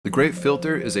Great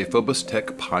Filter is a Phobos Tech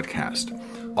podcast.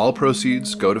 All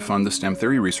proceeds go to fund the STEM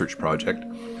Theory Research Project.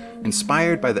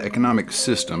 Inspired by the economic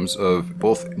systems of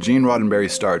both Gene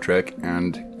Roddenberry's Star Trek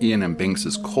and Iain M.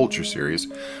 Banks' Culture series,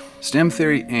 STEM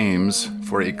theory aims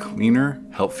for a cleaner,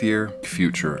 healthier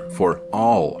future for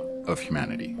all of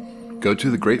humanity. Go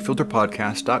to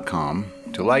thegreatfilterpodcast.com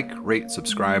to like, rate,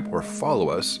 subscribe, or follow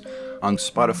us on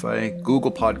Spotify,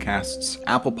 Google Podcasts,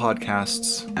 Apple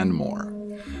Podcasts, and more.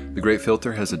 The Great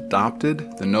Filter has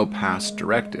adopted the No Pass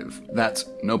Directive. That's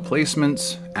no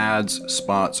placements, ads,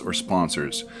 spots, or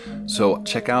sponsors. So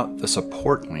check out the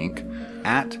support link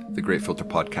at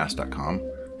thegreatfilterpodcast.com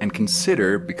and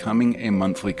consider becoming a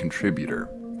monthly contributor.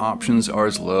 Options are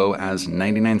as low as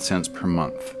 99 cents per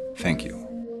month. Thank you.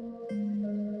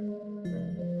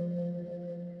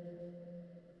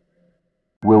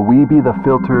 Will we be the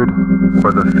filtered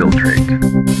or the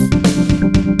filtrate?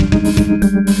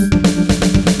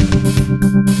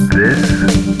 This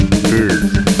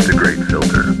is the Great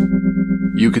Filter.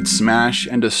 You could smash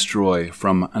and destroy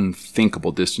from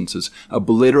unthinkable distances,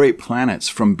 obliterate planets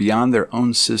from beyond their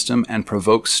own system, and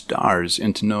provoke stars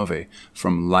into novae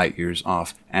from light years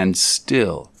off, and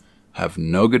still have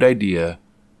no good idea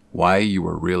why you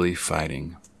were really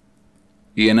fighting.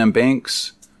 Iain M.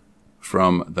 Banks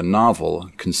from the novel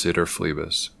Consider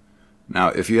Phlebas. Now,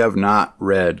 if you have not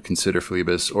read Consider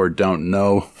Phlebas or don't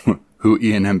know who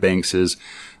Iain M. Banks is,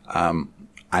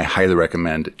 I highly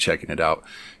recommend checking it out.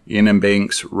 Iain M.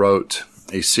 Banks wrote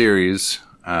a series.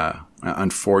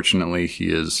 Unfortunately,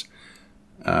 he is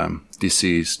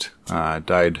deceased,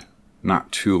 died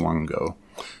not too long ago.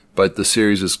 But the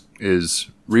series is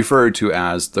referred to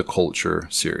as the Culture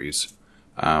series.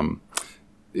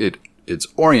 It's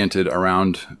oriented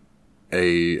around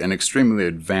an extremely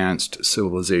advanced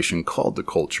civilization called the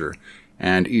Culture,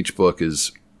 and each book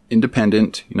is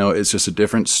independent. It's just a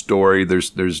different story.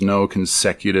 There's no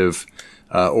consecutive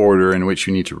order in which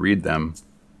you need to read them.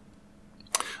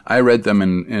 I read them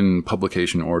in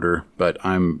publication order, but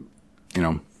I'm,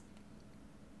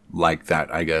 like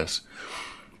that, I guess.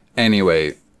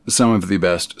 Anyway, some of the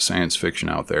best science fiction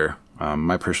out there.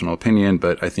 My personal opinion,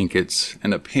 but I think it's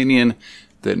an opinion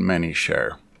that many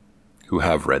share who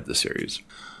have read the series.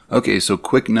 Okay, so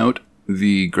quick note,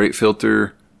 the Great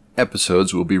Filter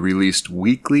episodes will be released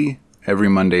weekly every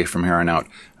Monday from here on out.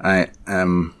 I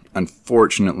am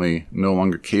unfortunately no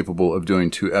longer capable of doing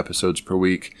 2 episodes per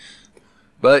week,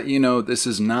 but this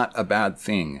is not a bad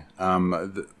thing.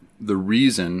 The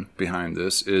reason behind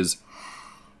this is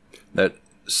that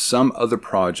some other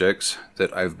projects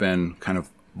that I've been kind of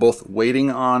both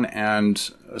waiting on and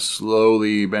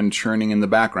slowly been churning in the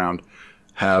background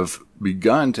have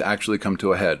begun to actually come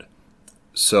to a head.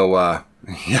 So,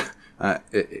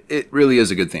 it really is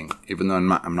a good thing, even though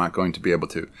I'm not going to be able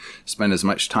to spend as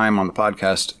much time on the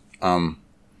podcast. A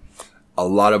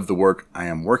lot of the work I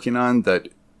am working on that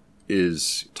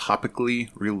is topically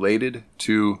related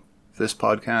to this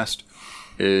podcast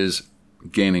is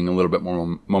gaining a little bit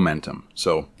more momentum.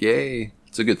 So, yay,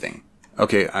 it's a good thing.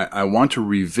 Okay, I want to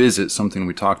revisit something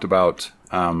we talked about.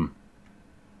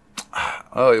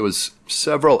 It was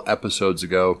several episodes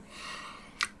ago,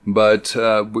 but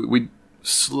we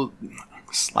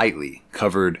slightly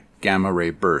covered gamma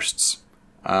ray bursts.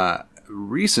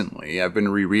 Recently, I've been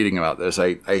rereading about this.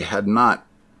 I had not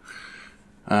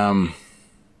known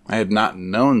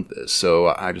this, so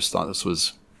I just thought this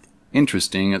was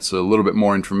interesting. It's a little bit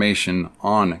more information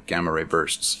on gamma ray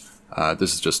bursts.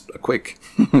 This is just a quick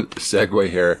segue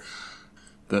here.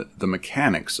 The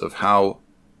mechanics of how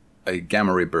a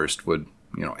gamma ray burst would,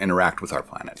 interact with our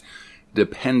planet,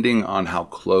 depending on how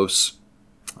close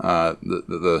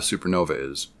the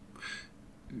supernova is.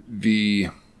 The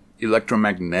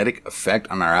electromagnetic effect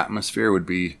on our atmosphere would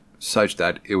be such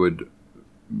that it would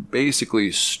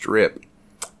basically strip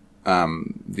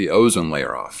the ozone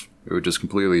layer off. It would just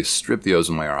completely strip the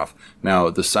ozone layer off. Now,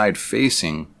 the side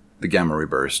facing the gamma ray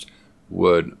burst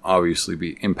would obviously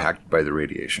be impacted by the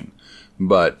radiation,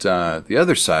 but the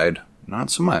other side,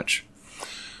 not so much.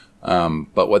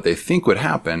 But what they think would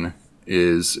happen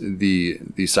is the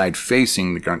side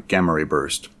facing the gamma ray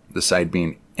burst, the side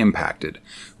being impacted,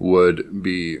 would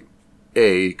be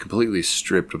A, completely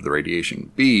stripped of the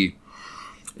radiation. B,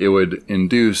 it would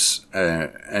induce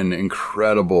an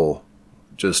incredible,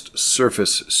 just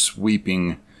surface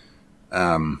sweeping,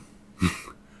 I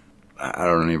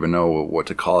don't even know what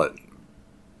to call it,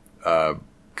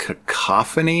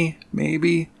 cacophony,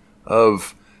 maybe,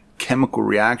 of chemical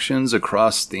reactions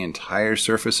across the entire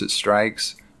surface it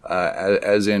strikes,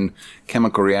 as in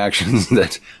chemical reactions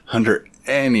that under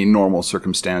any normal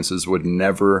circumstances would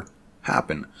never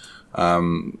happen.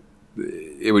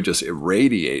 it would just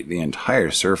irradiate the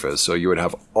entire surface. So you would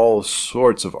have all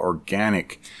sorts of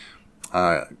organic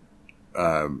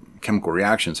chemical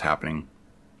reactions happening.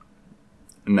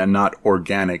 And then not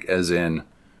organic as in,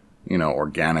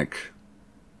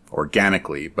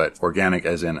 organically, but organic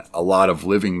as in a lot of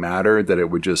living matter that it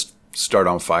would just start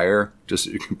on fire, just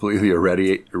completely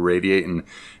irradiate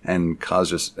and cause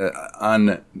just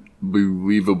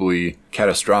unbelievably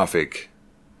catastrophic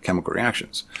chemical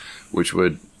reactions, which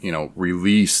would,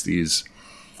 release these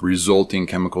resulting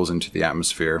chemicals into the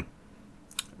atmosphere,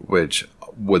 which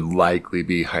would likely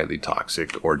be highly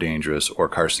toxic or dangerous or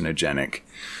carcinogenic.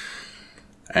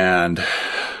 And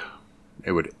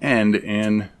it would end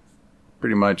in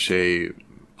pretty much a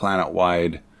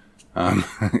planet-wide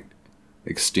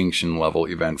extinction level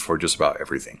event for just about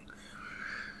everything.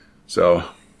 So,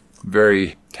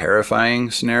 very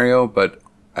terrifying scenario, but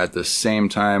at the same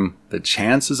time, the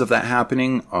chances of that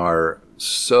happening are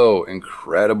so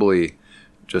incredibly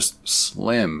just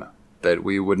slim that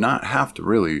we would not have to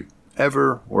really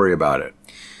ever worry about it.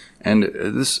 And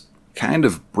this kind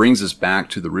of brings us back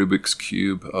to the Rubik's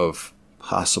Cube of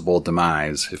possible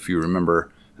demise, if you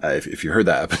remember, if you heard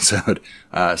that episode.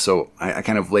 So I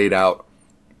kind of laid out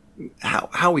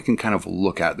how we can kind of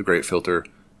look at the Great Filter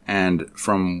and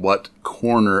from what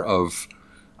corner of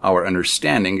our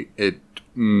understanding it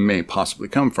may possibly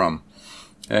come from.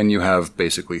 And you have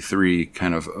basically three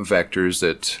kind of vectors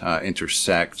that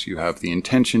intersect. You have the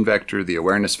intention vector, the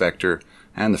awareness vector,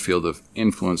 and the field of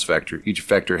influence vector, each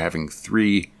vector having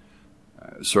three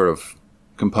sort of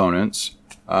components.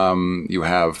 You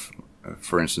have,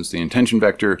 for instance, the intention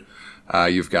vector.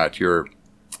 You've got your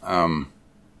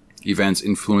events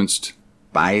influenced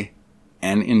by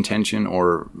an intention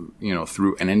or,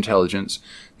 through an intelligence,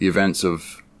 the events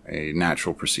of a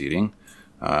natural proceeding.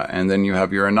 And then you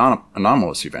have your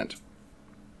anomalous event.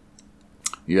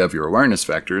 You have your awareness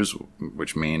vectors,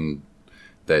 which mean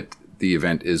that the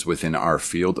event is within our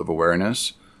field of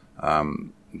awareness,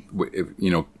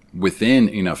 within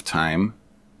enough time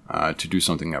to do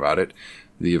something about it.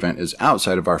 The event is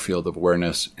outside of our field of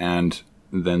awareness, and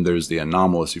then there's the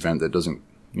anomalous event that doesn't,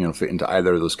 fit into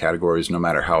either of those categories, no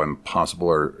matter how impossible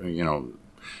or,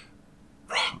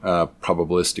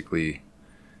 probabilistically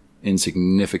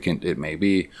insignificant it may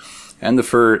be. And the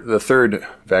third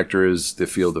vector is the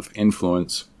field of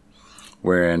influence,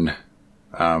 wherein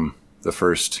the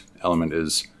first element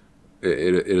is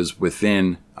it is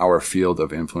within our field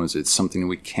of influence. It's something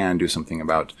we can do something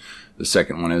about. The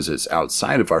second one is it's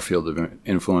outside of our field of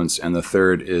influence, and the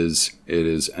third is it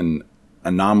is an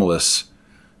anomalous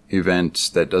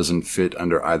event that doesn't fit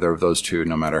under either of those two,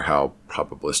 no matter how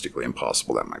probabilistically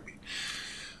impossible that might be.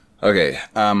 Okay,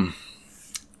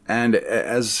 and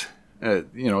as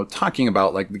talking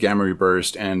about like the gamma ray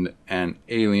burst and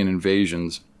alien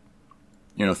invasions,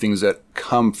 things that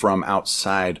come from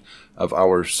outside of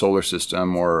our solar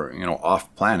system or,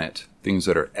 off planet, things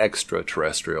that are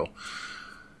extraterrestrial.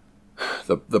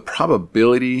 The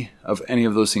probability of any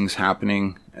of those things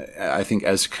happening, I think,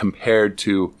 as compared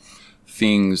to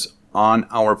things on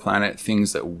our planet,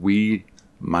 things that we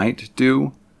might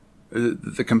do,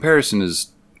 the comparison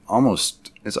is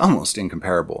almost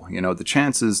incomparable. The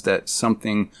chances that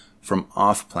something from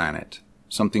off planet,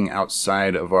 something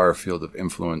outside of our field of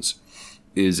influence,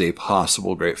 is a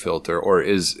possible great filter, or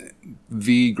is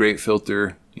the great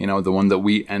filter, the one that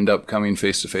we end up coming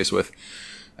face to face with,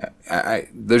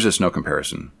 there's just no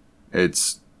comparison.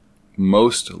 It's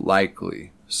most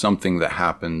likely something that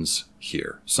happens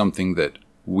here, something that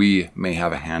we may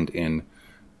have a hand in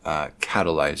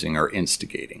catalyzing or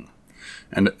instigating.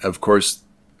 And of course,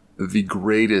 the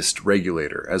greatest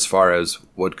regulator as far as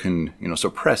what can,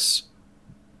 suppress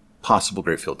possible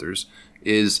great filters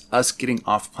is us getting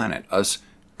off planet, us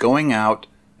going out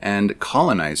and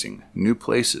colonizing new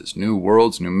places, new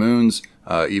worlds, new moons,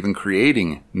 even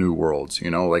creating new worlds,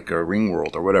 like a ring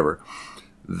world or whatever.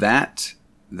 That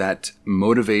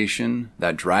motivation,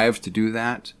 that drive to do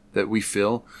that we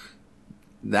feel,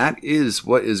 that is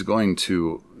what is going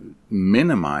to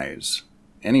minimize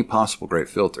any possible great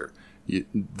filter.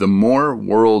 The more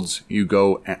worlds you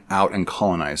go out and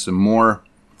colonize, the more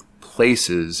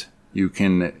places you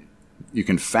can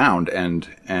found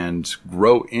and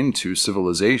grow into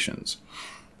civilizations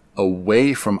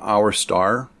away from our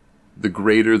star, the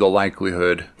greater the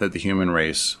likelihood that the human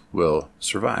race will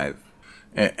survive.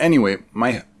 Anyway,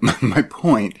 my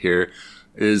point here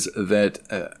is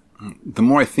that the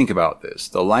more I think about this,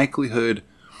 the likelihood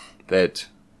that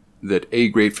a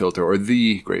great filter or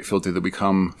the great filter that we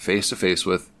come face to face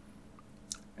with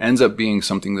ends up being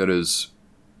something that is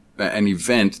an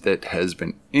event that has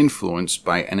been influenced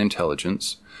by an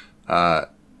intelligence,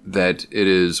 that it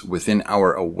is within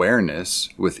our awareness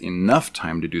with enough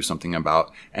time to do something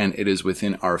about, and it is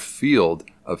within our field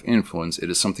of influence, it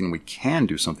is something we can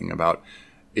do something about,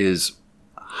 is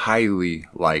highly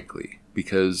likely,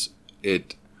 because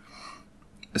it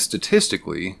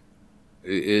statistically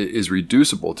is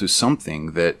reducible to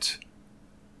something that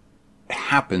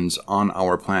happens on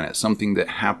our planet, something that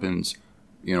happens,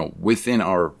 within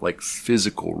our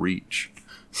physical reach.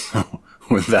 So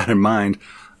with that in mind,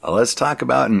 let's talk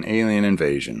about an alien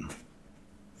invasion.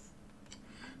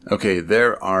 Okay,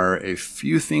 there are a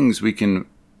few things we can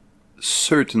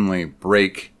certainly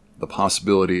break the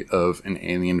possibility of an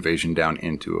alien invasion down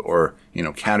into, or,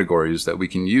 categories that we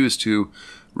can use to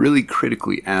really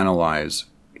critically analyze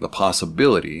the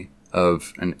possibility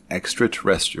of an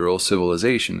extraterrestrial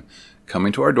civilization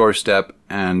coming to our doorstep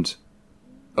and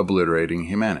obliterating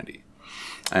humanity.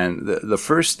 And the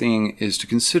first thing is to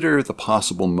consider the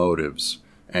possible motives.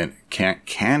 And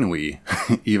can we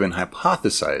even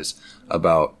hypothesize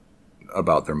about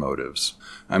their motives?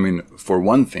 I mean, for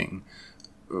one thing,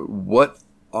 what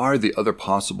are the other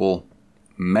possible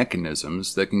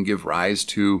mechanisms that can give rise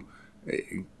to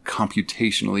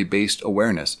computationally based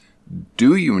awareness?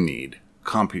 Do you need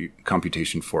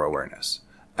computation for awareness?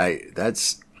 I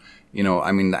guess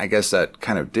that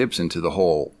kind of dips into the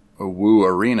whole woo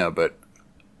arena, but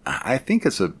I think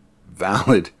it's a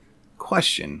valid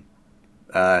question.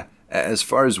 As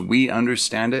far as we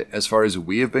understand it, as far as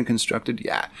we have been constructed,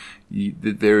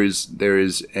 there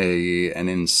is an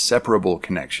inseparable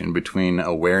connection between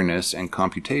awareness and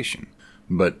computation.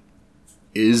 But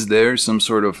is there some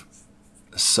sort of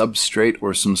substrate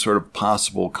or some sort of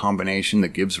possible combination that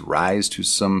gives rise to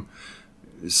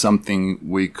something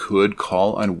we could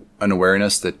call an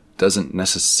awareness that doesn't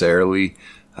necessarily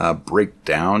break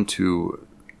down to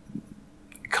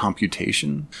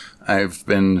computation? I've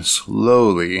been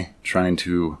slowly trying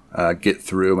to get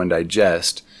through and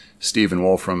digest Stephen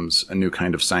Wolfram's A New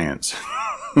Kind of Science.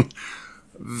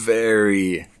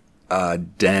 Very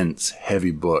dense,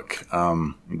 heavy book,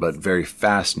 but very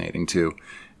fascinating too.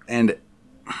 And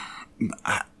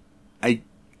I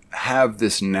have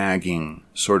this nagging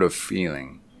sort of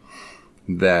feeling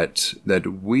that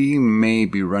we may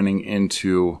be running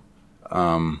into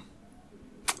an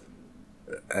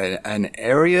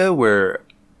area where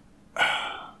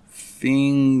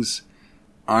things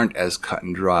aren't as cut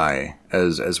and dry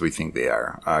as we think they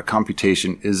are.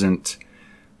 Computation isn't...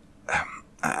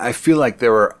 I feel like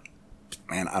there are...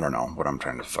 Man, I don't know what I'm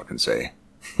trying to fucking say.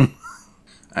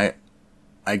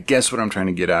 I guess what I'm trying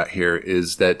to get at here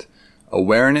is that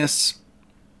awareness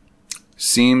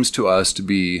seems to us to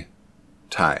be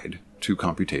tied to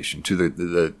computation, to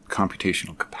the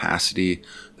computational capacity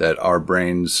that our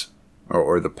brains,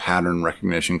 or the pattern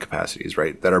recognition capacities,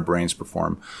 right, that our brains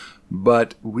perform.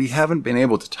 But we haven't been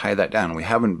able to tie that down. We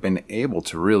haven't been able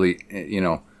to really,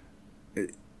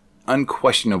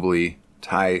 unquestionably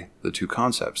tie the two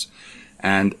concepts.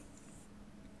 And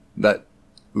that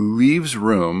leaves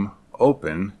room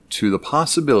open to the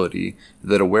possibility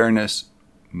that awareness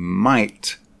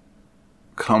might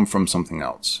come from something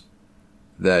else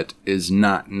that is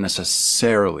not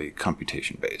necessarily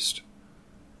computation based.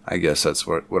 I guess that's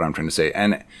what I'm trying to say.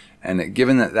 And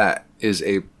given that is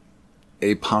a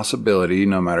possibility,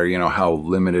 no matter, how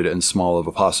limited and small of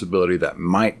a possibility that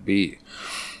might be,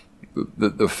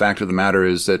 the fact of the matter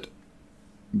is that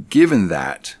given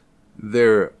that,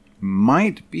 there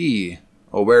might be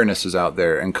awarenesses out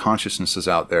there and consciousnesses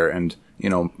out there and,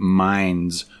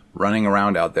 minds running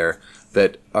around out there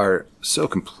that are so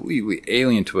completely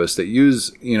alien to us, that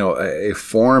use, a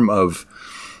form of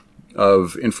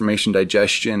information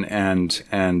digestion and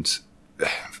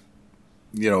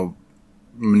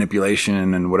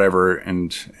manipulation and whatever,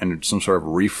 and some sort of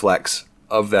reflex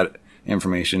of that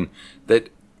information that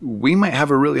we might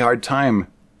have a really hard time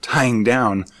tying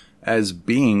down as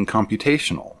being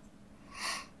computational.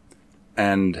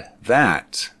 And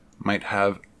that might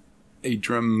have a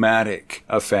dramatic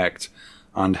effect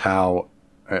on how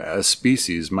a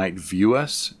species might view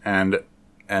us and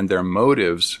their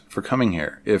motives for coming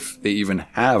here, if they even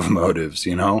have motives,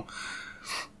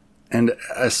 And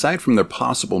aside from their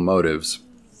possible motives,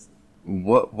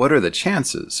 what are the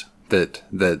chances that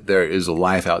there is a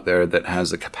life out there that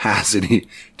has the capacity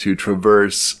to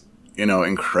traverse,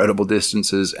 incredible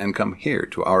distances and come here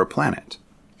to our planet?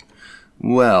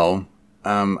 Well,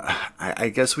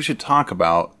 I guess we should talk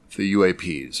about the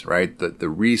UAPs, right? The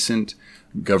recent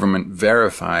government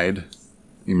verified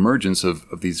emergence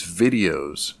of these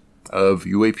videos of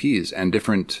UAPs and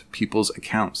different people's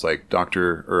accounts, like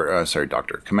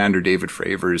Commander David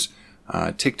Fravor's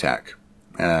Tic Tac.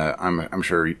 I'm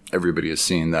sure everybody has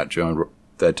seen that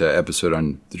that episode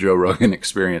on the Joe Rogan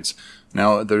Experience.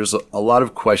 Now, there's a lot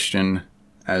of question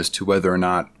as to whether or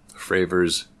not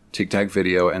Fravor's Tic Tac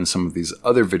video and some of these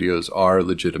other videos are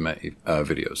legitimate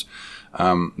videos.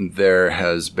 There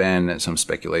has been some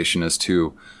speculation as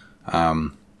to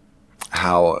how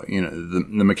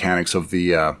the mechanics of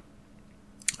the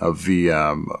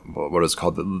what is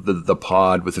called the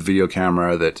pod with the video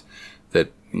camera that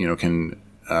can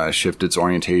shift its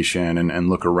orientation and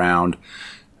look around.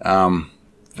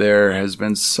 There has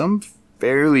been some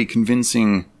fairly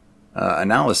convincing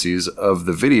analyses of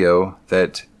the video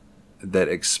that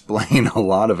explain a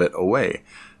lot of it away.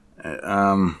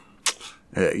 As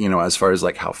far as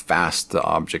like how fast the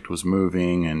object was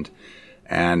moving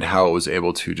and how it was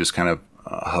able to just kind of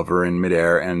hover in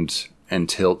midair and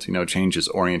tilt, change its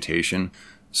orientation.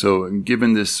 So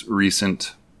given this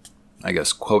recent, I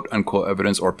guess, quote unquote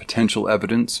evidence or potential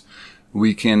evidence,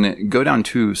 we can go down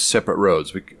two separate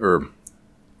roads.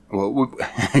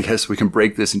 I guess we can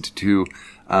break this into two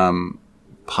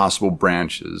possible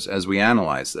branches as we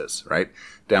analyze this, right?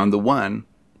 Down the one,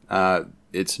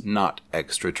 it's not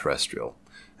extraterrestrial.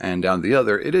 And down the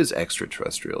other, it is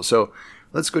extraterrestrial. So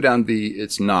let's go down the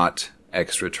it's not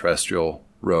extraterrestrial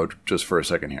road just for a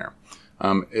second here.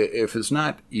 If it's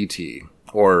not ET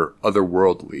or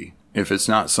otherworldly, if it's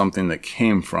not something that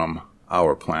came from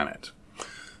our planet,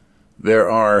 there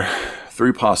are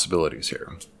three possibilities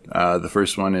here. The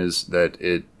first one is that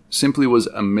it simply was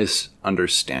a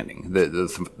misunderstanding.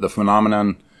 The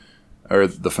phenomenon or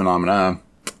the phenomena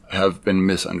have been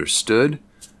misunderstood,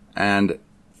 and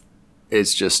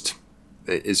it's just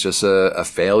a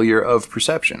failure of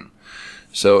perception.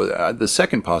 So the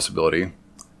second possibility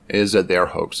is that they are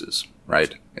hoaxes,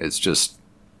 right? It's just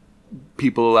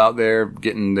people out there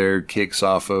getting their kicks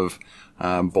off of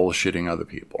bullshitting other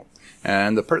people.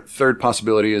 And the third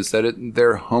possibility is that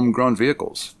they're homegrown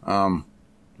vehicles.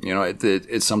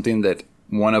 It's something that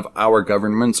one of our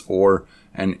governments or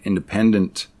an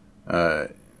independent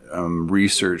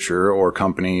researcher or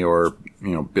company or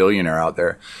billionaire out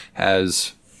there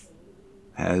has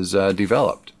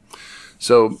developed.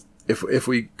 So if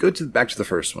we go back to the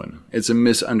first one, it's a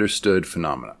misunderstood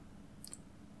phenomena.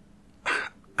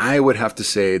 I would have to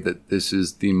say that this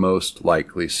is the most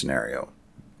likely scenario,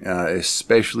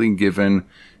 especially given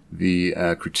the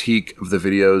critique of the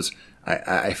videos.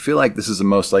 I feel like this is the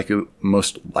most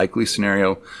likely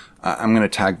scenario. I'm going to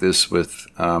tag this with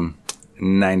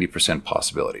 90%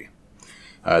 possibility.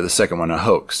 The second one, a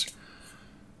hoax.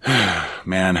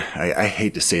 Man, I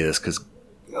hate to say this because,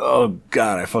 oh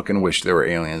God, I fucking wish there were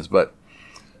aliens. But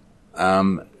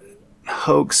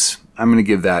hoax, I'm going to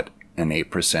give that an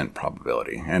 8%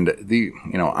 probability. And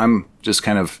I'm just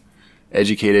kind of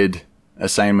educated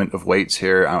assignment of weights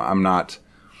here.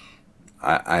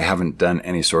 I haven't done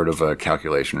any sort of a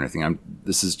calculation or anything.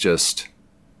 This is just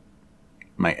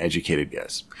my educated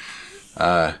guess.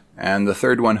 And the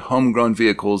third one, homegrown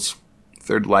vehicles,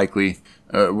 third likely.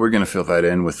 We're going to fill that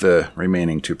in with the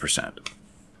remaining 2%.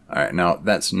 All right. Now,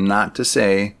 that's not to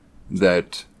say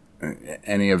that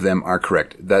any of them are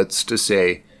correct. That's to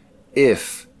say,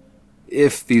 if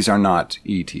these are not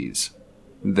ETs,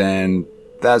 then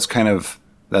that's kind of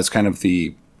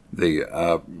the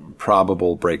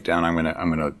probable breakdown. I'm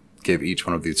gonna give each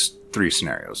one of these three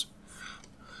scenarios.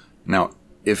 Now,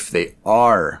 if they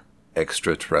are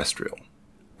extraterrestrial,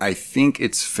 I think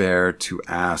it's fair to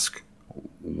ask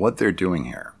what they're doing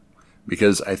here,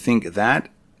 because I think that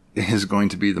is going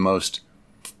to be the most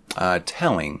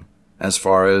telling as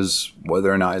far as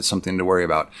whether or not it's something to worry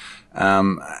about.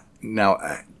 Now,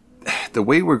 the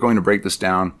way we're going to break this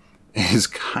down is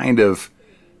kind of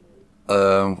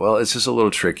it's just a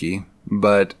little tricky,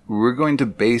 but we're going to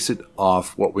base it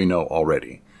off what we know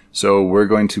already. So we're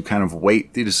going to kind of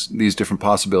weight these different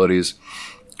possibilities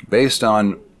based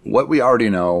on what we already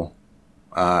know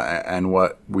and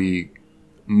what we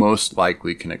most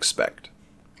likely can expect.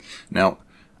 Now,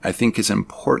 I think it's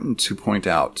important to point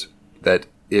out that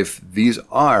if these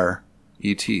are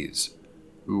ETs,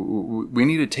 we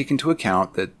need to take into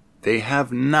account that they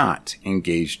have not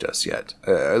engaged us yet,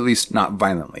 at least not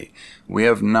violently. We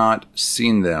have not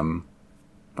seen them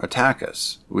attack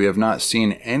us. We have not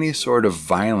seen any sort of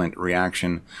violent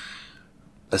reaction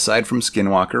aside from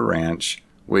Skinwalker Ranch,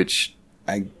 which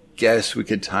I guess we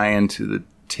could tie into the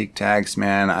Tic Tacs,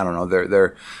 man. I don't know.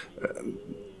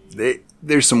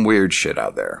 There's some weird shit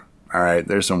out there. All right,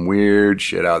 there's some weird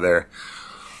shit out there,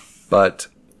 but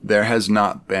there has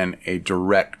not been a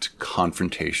direct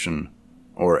confrontation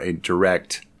or a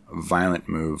direct violent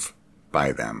move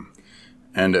by them.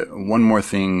 And one more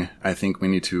thing I think we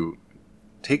need to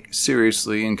take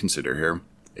seriously and consider here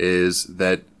is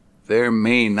that there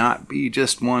may not be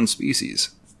just one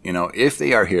species. You know, if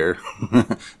they are here,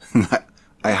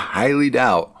 I highly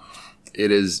doubt it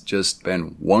has just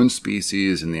been one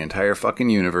species in the entire fucking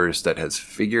universe that has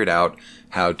figured out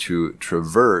how to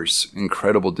traverse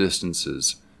incredible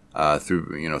distances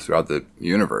throughout the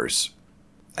universe.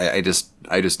 I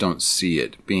just don't see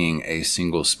it being a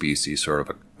single species sort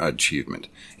of achievement.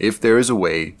 If there is a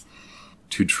way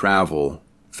to travel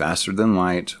faster than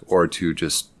light, or to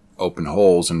just open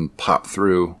holes and pop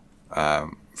through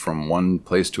from one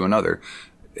place to another,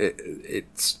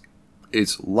 it's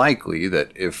likely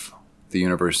that if the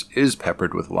universe is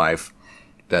peppered with life,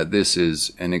 that this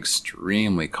is an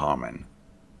extremely common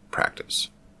practice.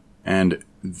 And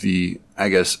the, I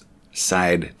guess,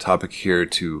 side topic here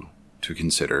to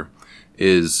consider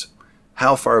is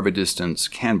how far of a distance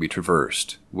can be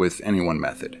traversed with any one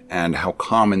method, and how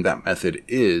common that method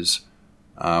is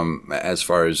as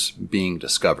far as being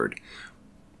discovered.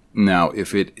 Now,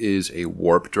 if it is a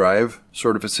warp drive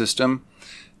sort of a system,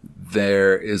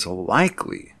 there is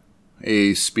likely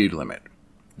a speed limit.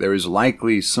 There is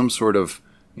likely some sort of,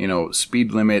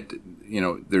 speed limit.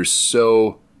 There's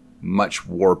so much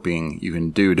warping you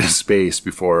can do to space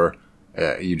before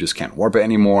you just can't warp it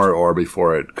anymore, or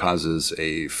before it causes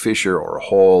a fissure or a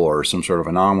hole or some sort of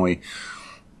anomaly.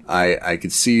 I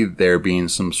could see there being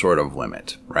some sort of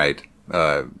limit, right?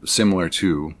 Similar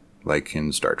to like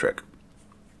in Star Trek.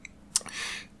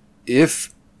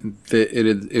 If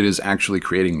it is actually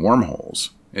creating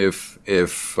wormholes, if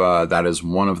that is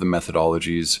one of the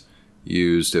methodologies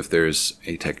used, if there's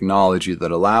a technology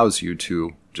that allows you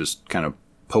to just kind of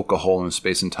poke a hole in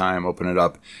space and time, open it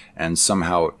up, and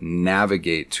somehow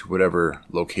navigate to whatever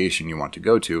location you want to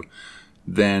go to,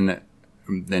 then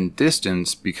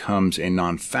distance becomes a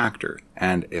non-factor.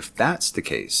 And if that's the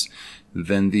case,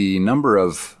 then the number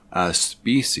of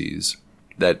species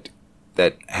that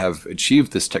have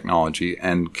achieved this technology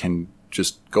and can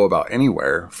just go about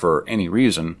anywhere for any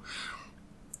reason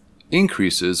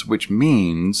increases, which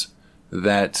means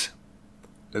that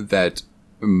the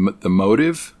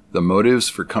motives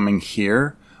for coming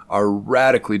here are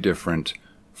radically different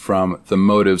from the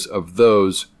motives of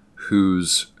those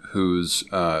whose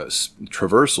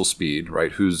traversal speed,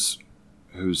 right, whose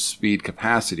speed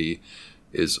capacity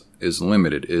is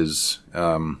limited, is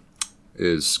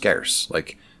scarce.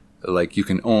 Like you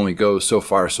can only go so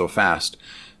far so fast.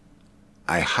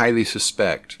 I highly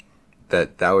suspect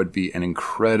that would be an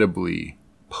incredibly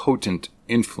potent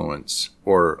influence,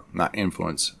 or not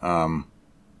influence,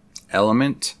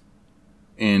 element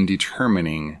in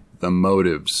determining the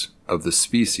motives of the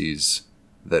species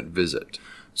that visit.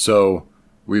 So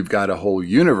we've got a whole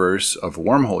universe of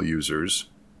wormhole users,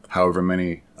 however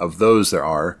many of those there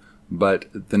are, but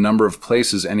the number of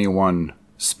places any one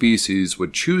species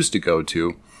would choose to go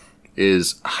to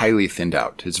is highly thinned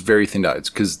out. It's very thinned out. It's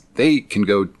because they can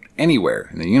go anywhere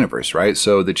in the universe, right?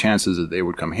 So the chances that they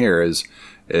would come here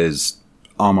is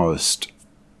almost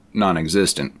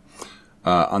non-existent.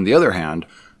 On the other hand,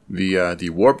 the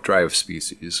warp drive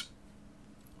species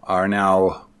are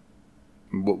now,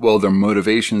 well, their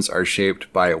motivations are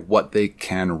shaped by what they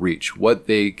can reach, what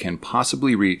they can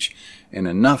possibly reach in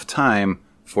enough time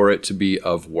for it to be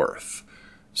of worth.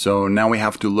 So now we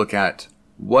have to look at,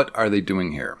 what are they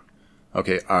doing here?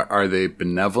 Okay, are they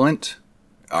benevolent?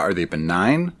 Are they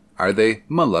benign? Are they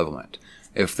malevolent?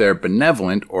 If they're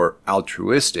benevolent or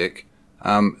altruistic,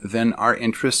 then our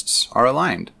interests are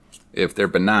aligned. If they're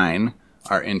benign,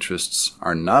 our interests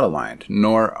are not aligned,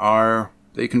 nor are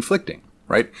they conflicting,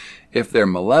 right? If they're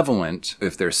malevolent,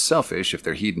 if they're selfish, if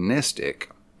they're hedonistic,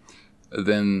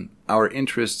 then our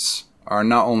interests are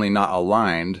not only not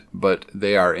aligned, but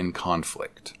they are in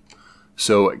conflict.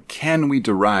 So can we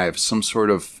derive some sort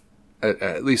of,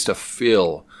 at least a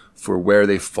feel for where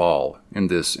they fall in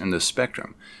this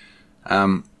spectrum?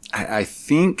 I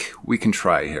think we can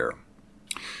try here.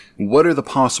 What are the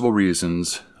possible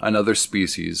reasons another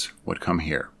species would come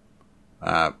here?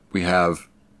 We have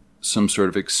some sort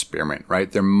of experiment,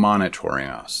 right? They're monitoring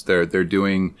us. They're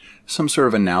doing some sort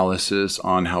of analysis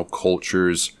on how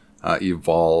cultures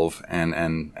evolve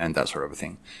and that sort of a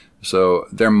thing. So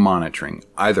they're monitoring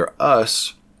either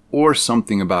us or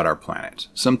something about our planet,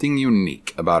 something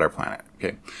unique about our planet.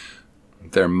 Okay,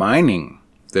 they're mining.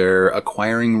 They're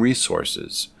acquiring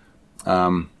resources.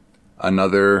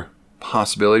 Another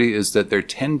possibility is that they're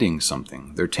tending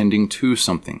something. They're tending to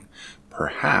something,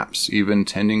 perhaps even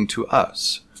tending to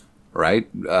us, right?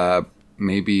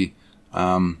 Maybe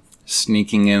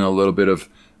sneaking in a little bit of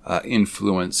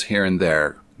influence here and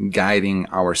there, guiding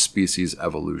our species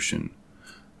evolution.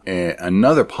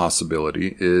 Another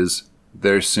possibility is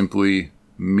they're simply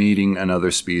meeting another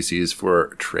species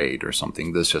for trade or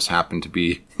something. This just happened to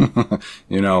be, a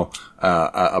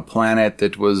planet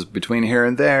that was between here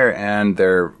and there, and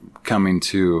they're coming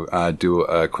to do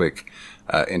a quick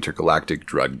intergalactic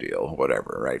drug deal,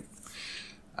 whatever, right?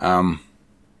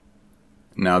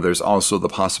 Now, there's also the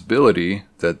possibility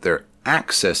that they're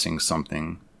accessing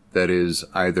something that is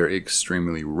either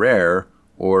extremely rare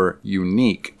or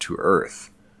unique to Earth.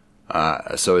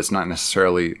 So it's not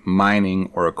necessarily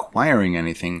mining or acquiring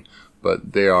anything,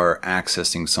 but they are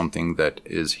accessing something that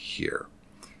is here.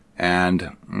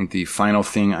 And the final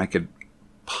thing I could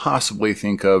possibly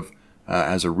think of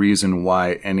as a reason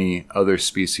why any other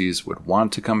species would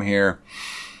want to come here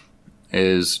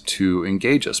is to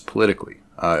engage us politically,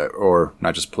 or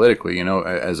not just politically,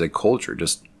 as a culture,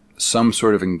 just some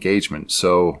sort of engagement.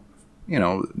 So,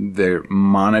 they're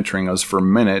monitoring us for a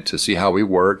minute to see how we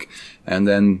work, and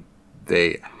then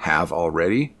they have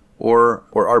already or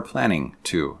are planning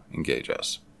to engage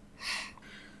us.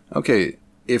 Okay,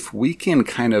 if we can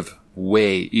kind of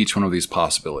weigh each one of these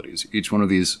possibilities, each one of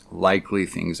these likely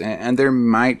things, and there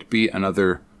might be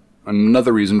another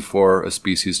reason for a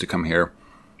species to come here,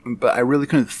 but I really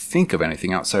couldn't think of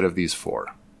anything outside of these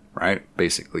four, right?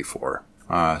 Basically four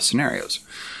scenarios.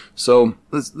 So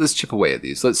let's chip away at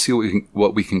these. Let's see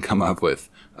what we can come up with.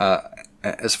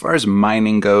 As far as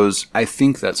mining goes, I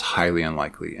think that's highly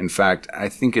unlikely. In fact, I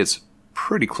think it's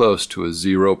pretty close to a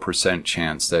 0%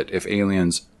 chance that if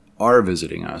aliens are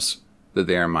visiting us, that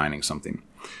they are mining something.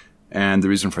 And the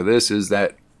reason for this is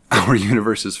that our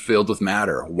universe is filled with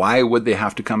matter. Why would they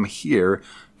have to come here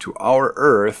to our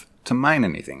Earth to mine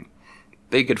anything?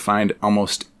 They could find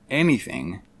almost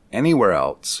anything anywhere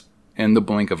else in the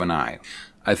blink of an eye.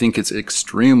 I think it's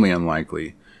extremely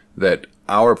unlikely that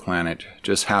our planet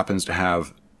just happens to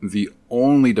have the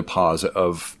only deposit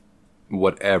of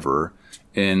whatever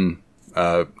in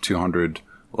 200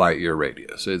 light year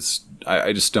radius.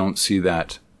 I just don't see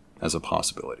that as a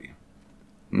possibility.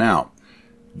 Now,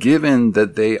 given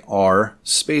that they are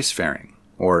spacefaring,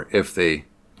 or if they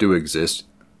do exist,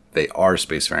 they are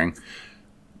spacefaring,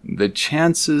 the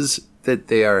chances that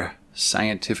they are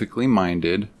scientifically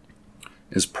minded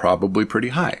is probably pretty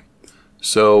high.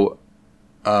 So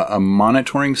a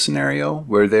monitoring scenario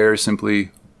where they're simply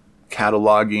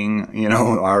cataloging,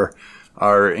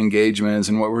 our engagements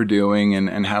and what we're doing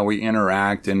and how we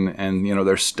interact and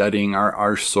they're studying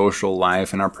our social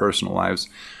life and our personal lives.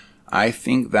 I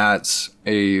think that's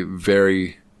a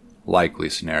very likely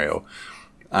scenario.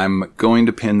 I'm going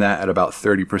to pin that at about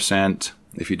 30%.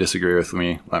 If you disagree with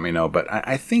me, let me know. But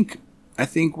I think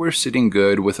we're sitting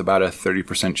good with about a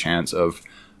 30% chance of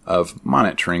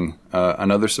monitoring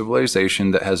another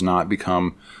civilization that has not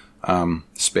become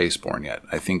spaceborne yet.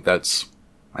 I think it's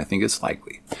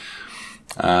likely.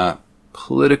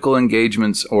 Political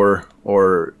engagements or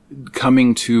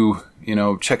coming to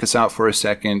check us out for a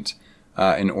second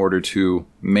in order to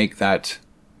make that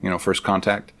first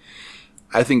contact.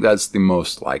 I think that's the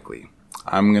most likely.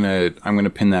 I'm gonna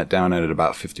pin that down at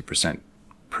about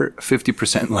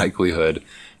 50% likelihood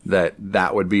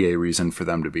that would be a reason for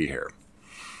them to be here.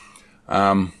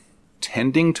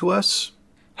 Tending to us,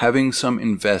 having some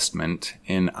investment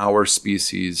in our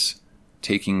species,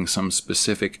 taking some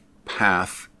specific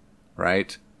path,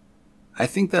 right? I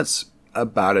think that's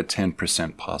about a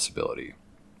 10% possibility.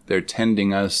 They're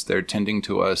tending us, they're tending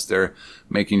to us, they're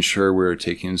making sure we're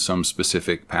taking some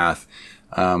specific path,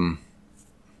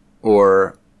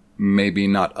 or maybe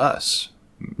not us.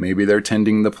 Maybe they're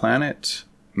tending the planet.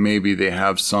 Maybe they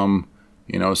have some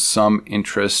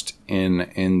interest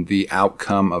in the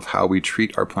outcome of how we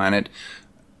treat our planet.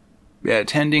 Yeah,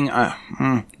 tending,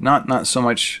 not so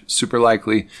much super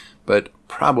likely, but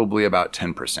probably about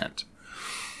 10%.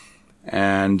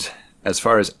 And as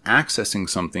far as accessing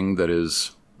something that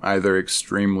is either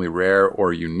extremely rare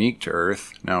or unique to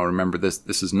Earth, now remember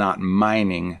this is not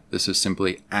mining, this is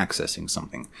simply accessing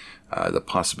something. The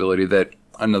possibility that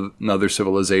another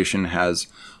civilization has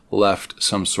left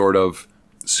some sort of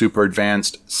super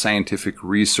advanced scientific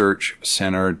research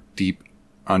center deep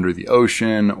under the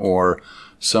ocean, or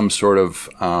some sort of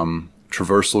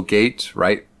traversal gate,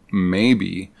 right?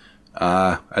 Maybe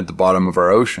at the bottom of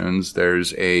our oceans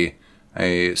there's a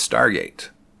Stargate.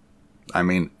 I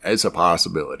mean, it's a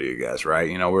possibility, I guess,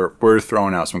 right? We're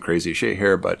throwing out some crazy shit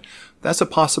here, but that's a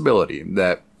possibility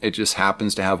that it just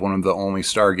happens to have one of the only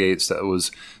Stargates that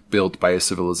was built by a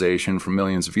civilization from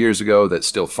millions of years ago that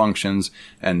still functions,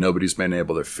 and nobody's been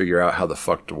able to figure out how the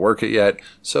fuck to work it yet,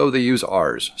 so they use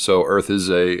ours. So Earth is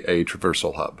a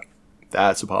traversal hub.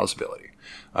 That's a possibility.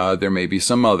 There may be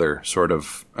some other sort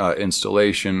of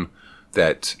installation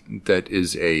that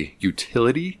is a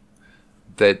utility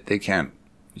that they can't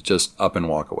just up and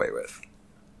walk away with.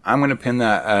 I'm going to pin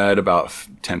that at about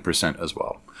 10% as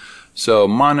well. So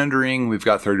monitoring, we've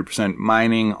got 30%,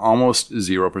 mining almost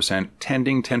 0%,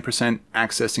 tending 10%,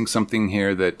 accessing something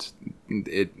here that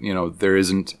there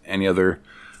isn't any other,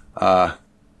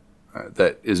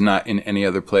 that is not in any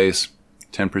other place,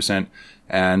 10%,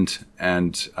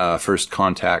 and first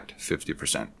contact,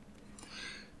 50%.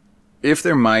 If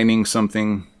they're mining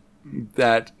something,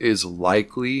 that is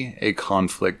likely a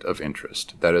conflict of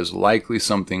interest. That is likely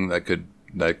something that could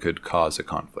cause a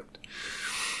conflict.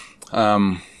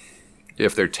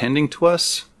 If they're tending to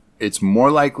us, it's more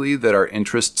likely that our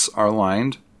interests are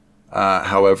aligned.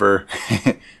 However,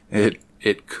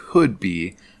 it could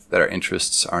be that our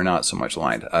interests are not so much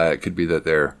aligned. It could be that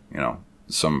they're,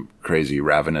 some crazy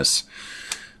ravenous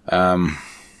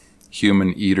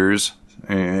human eaters,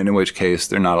 in which case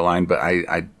they're not aligned. But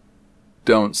I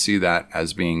don't see that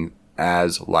as being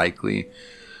as likely.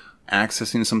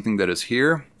 Accessing something that is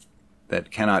here, that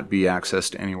cannot be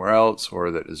accessed anywhere else, or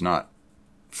that is not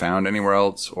found anywhere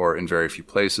else, or in very few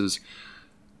places,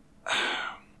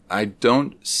 I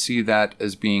don't see that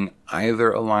as being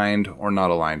either aligned or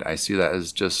not aligned. I see that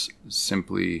as just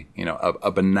simply,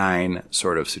 a benign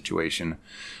sort of situation.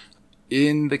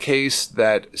 In the case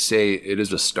that, say, it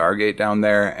is a Stargate down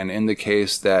there, and in the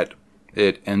case that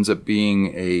it ends up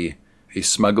being a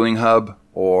smuggling hub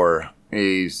or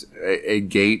a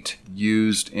gate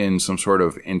used in some sort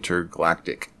of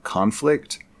intergalactic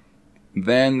conflict,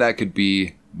 then that could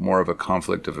be more of a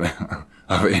conflict of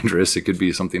interest. It could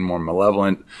be something more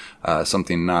malevolent,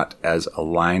 something not as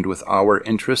aligned with our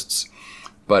interests.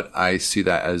 But I see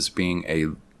that as being a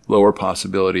lower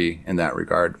possibility in that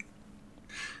regard.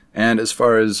 And as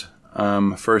far as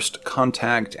first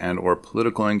contact and or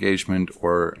political engagement,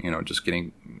 or just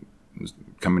coming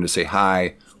to say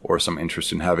hi, or some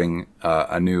interest in having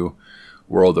a new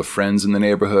world of friends in the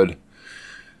neighborhood,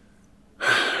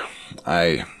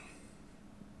 I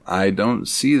don't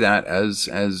see that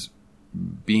as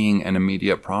being an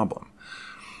immediate problem.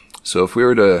 So if we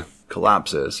were to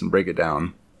collapse this and break it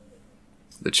down,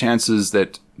 the chances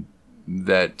that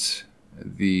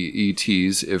the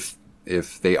ETs, if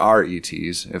they are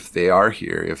ETs, if they are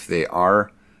here, if they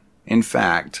are in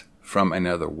fact from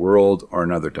another world or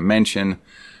another dimension,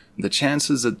 the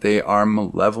chances that they are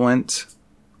malevolent,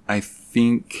 I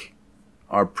think,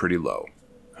 are pretty low.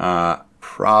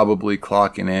 Probably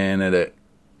clocking in at a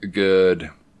good,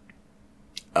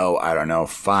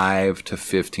 5 to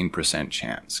 15%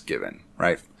 chance given,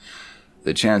 right?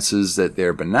 The chances that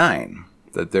they're benign,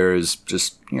 that there's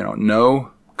just,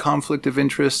 no conflict of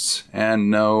interests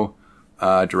and no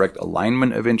direct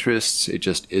alignment of interests, it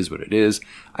just is what it is,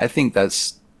 I think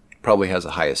that's probably has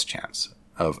the highest chance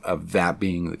of that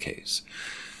being the case.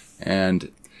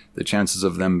 And the chances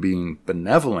of them being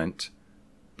benevolent,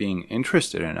 being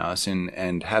interested in us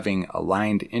and having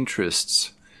aligned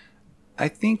interests, I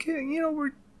think,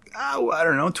 we're,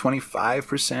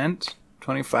 25%,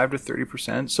 25 to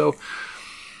 30%. So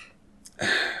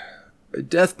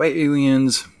death by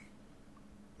aliens,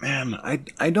 man,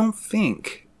 I don't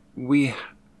think we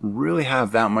really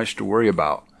have that much to worry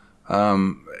about.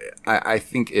 I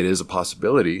think it is a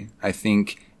possibility. I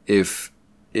think if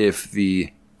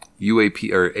the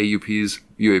UAP or UAPs,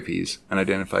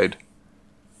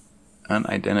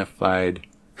 unidentified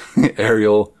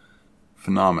aerial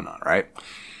phenomenon, right?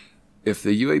 If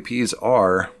the UAPs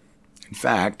are, in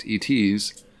fact,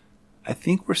 ETs, I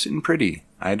think we're sitting pretty.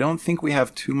 I don't think we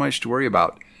have too much to worry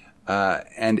about.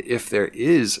 And if there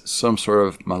is some sort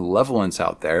of malevolence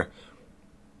out there,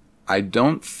 I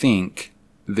don't think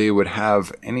they would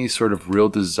have any sort of real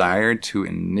desire to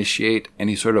initiate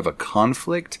any sort of a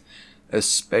conflict,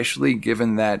 especially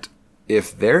given that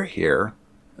if they're here,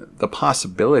 the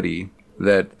possibility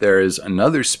that there is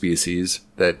another species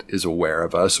that is aware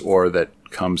of us or that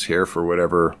comes here for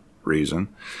whatever reason,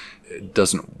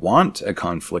 doesn't want a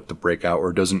conflict to break out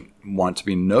or doesn't want to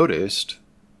be noticed,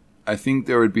 I think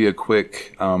there would be a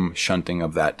quick shunting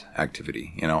of that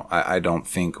activity. I don't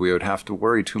think we would have to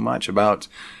worry too much about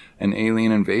an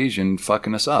alien invasion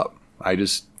fucking us up. I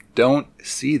just don't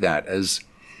see that as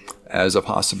a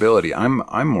possibility.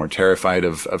 I'm more terrified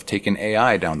of taking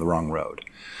AI down the wrong road.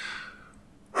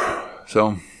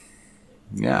 So,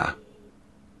 yeah.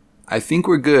 I think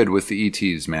we're good with the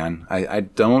ETs, man. I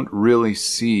don't really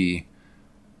see...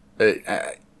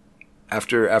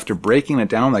 After breaking it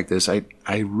down like this, I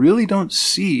really don't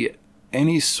see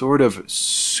any sort of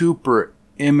super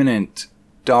imminent,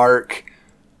 dark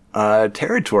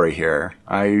territory here.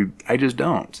 I just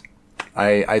don't.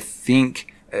 I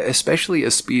think, especially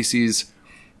a species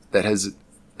that has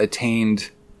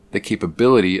attained the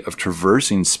capability of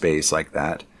traversing space like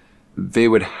that, they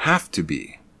would have to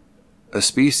be a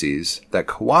species that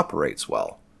cooperates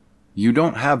well. You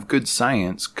don't have good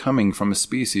science coming from a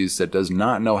species that does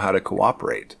not know how to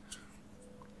cooperate.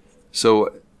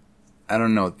 So, I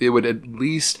don't know, they would at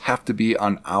least have to be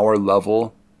on our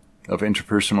level of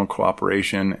interpersonal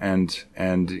cooperation and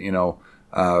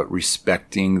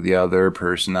respecting the other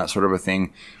person, that sort of a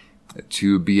thing,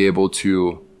 to be able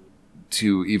to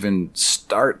even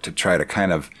start to try to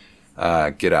kind of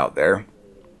get out there.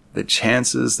 The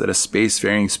chances that a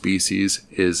spacefaring species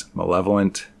is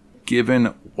malevolent,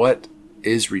 given what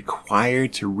is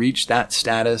required to reach that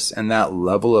status and that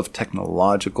level of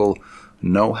technological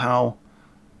know-how,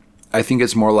 I think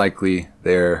it's more likely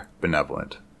they're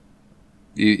benevolent.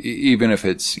 Even if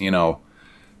it's,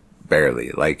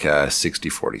 barely, like a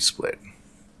 60-40 split.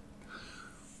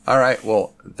 All right,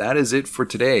 well, that is it for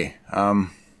today.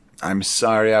 I'm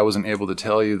sorry I wasn't able to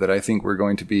tell you that I think we're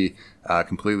going to be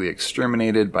completely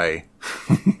exterminated by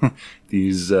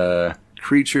these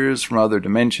creatures from other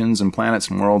dimensions and planets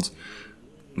and worlds.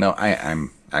 No,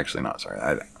 I'm actually not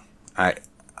sorry.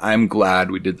 I'm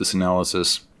glad we did this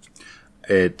analysis.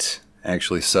 It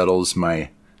actually settles my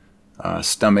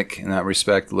stomach in that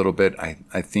respect a little bit.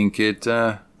 I think it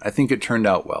turned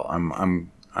out well.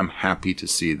 I'm happy to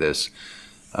see this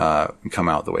come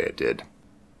out the way it did.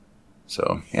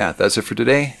 So yeah, that's it for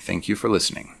today. Thank you for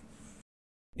listening.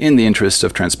 In the interest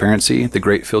of transparency, the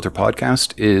Great Filter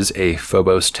Podcast is a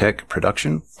Phobos Tech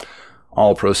production.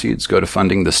 All proceeds go to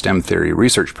funding the STEM Theory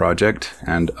Research Project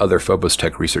and other Phobos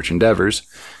Tech research endeavors.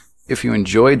 If you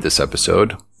enjoyed this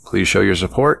episode, please show your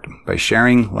support by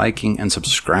sharing, liking, and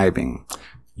subscribing.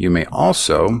 You may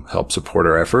also help support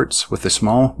our efforts with a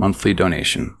small monthly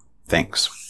donation. Thanks.